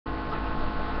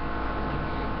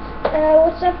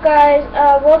What's up, guys?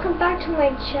 Welcome back to my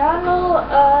channel.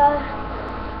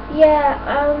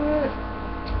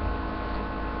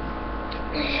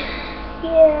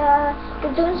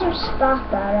 We're doing some stock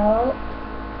battle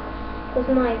with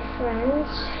my friends.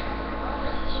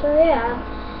 So yeah,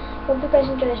 hope you guys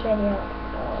enjoy this video.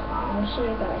 I'll see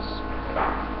you guys.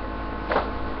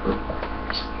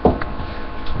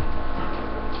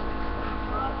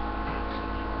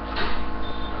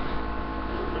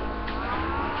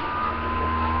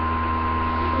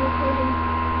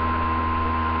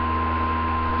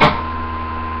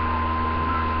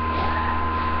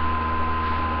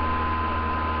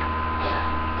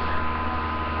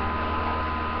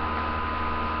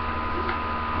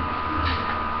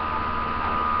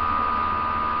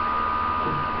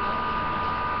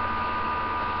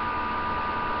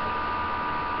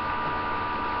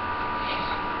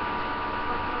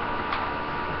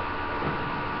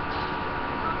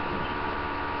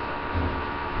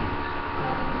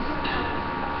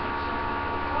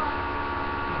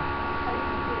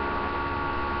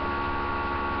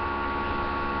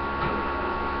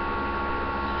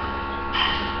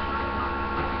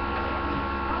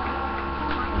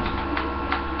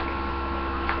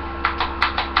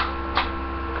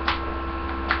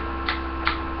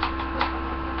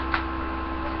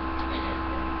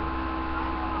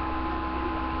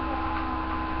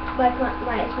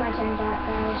 It's my turn,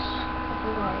 guys.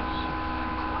 You guys.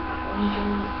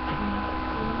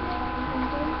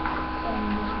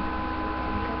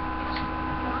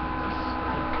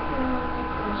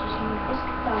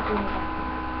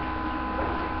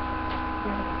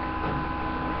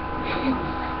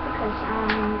 Because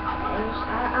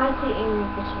I created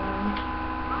this one.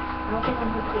 I don't think I'm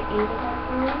who created that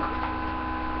one.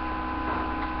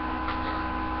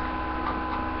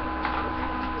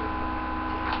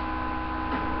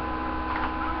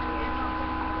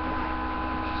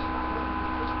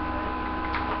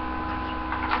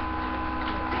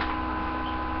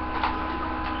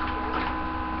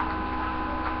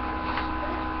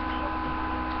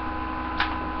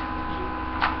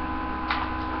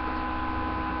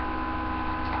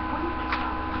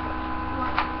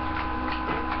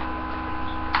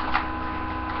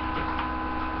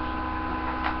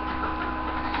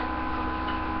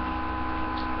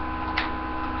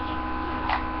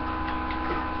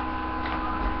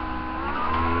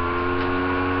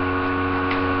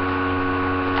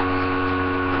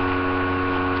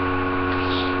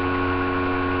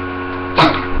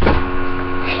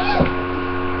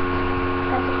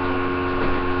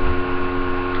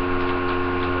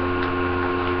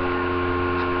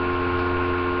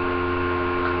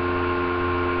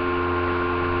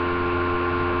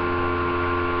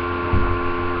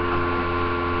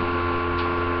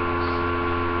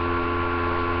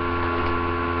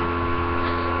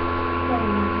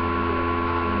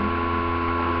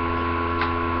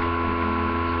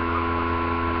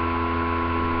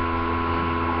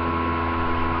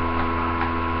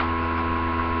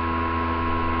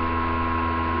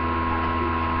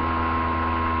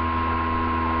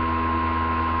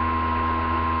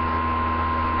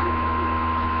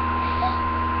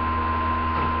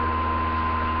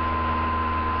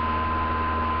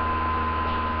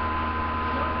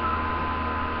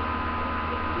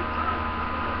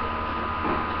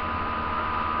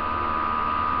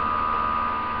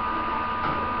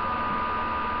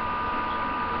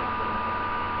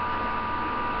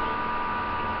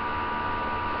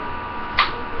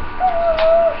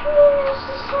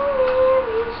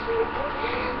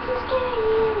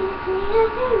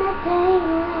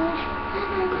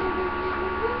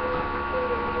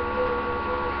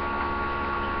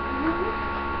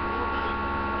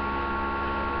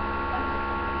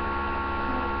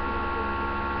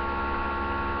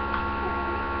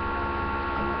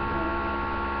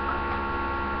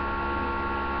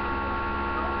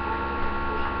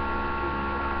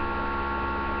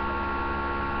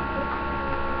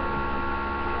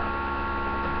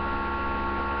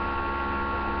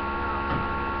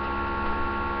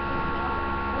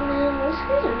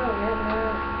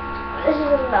 This is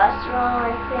the last round,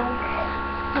 I think.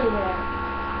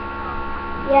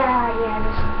 Yeah,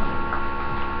 this is.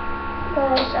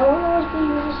 Guys, I won't always be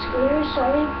using scooter.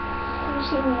 Sorry if you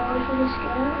see me always with a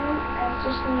scooter. That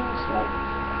just means like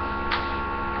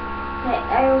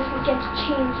I always forget to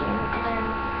change it, and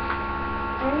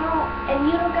I know if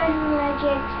you guys don't like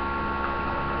it,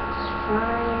 it's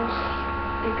fine,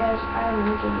 because I don't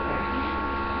like it either.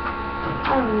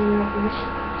 I don't really like this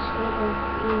skateboard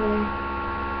either.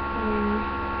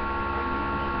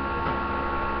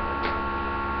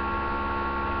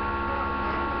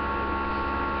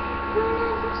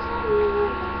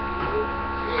 So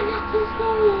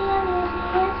scary, all you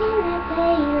see is in the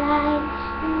daylight.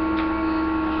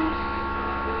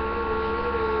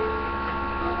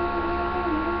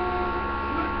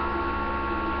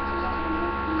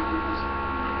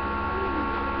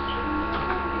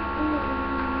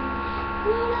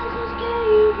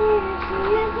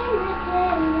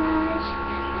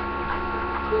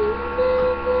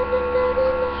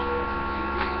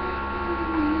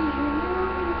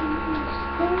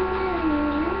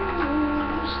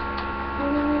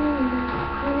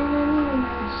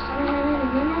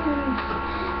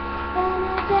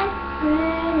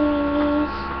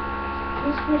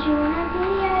 Would you wanna be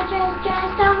a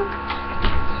just don't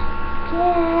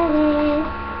get it?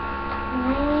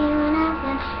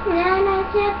 None of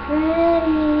that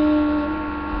pretty.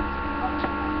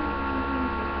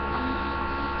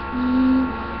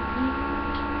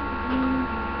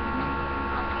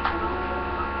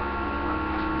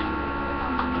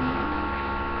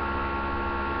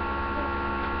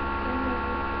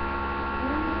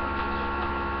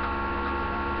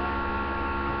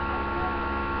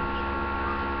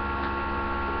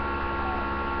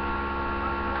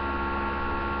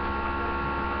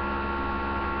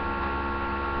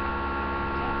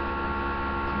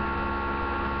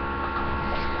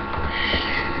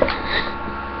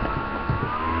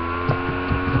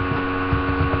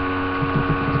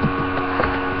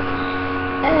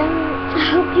 I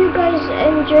hope you guys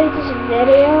enjoyed this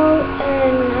video,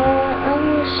 and I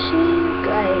will see you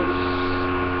guys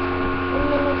in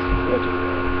the next video.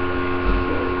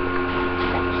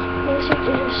 Make sure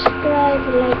to subscribe,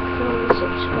 like, comment,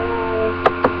 subscribe,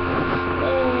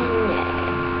 and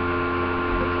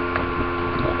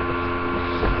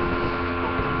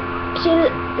see you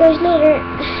guys later.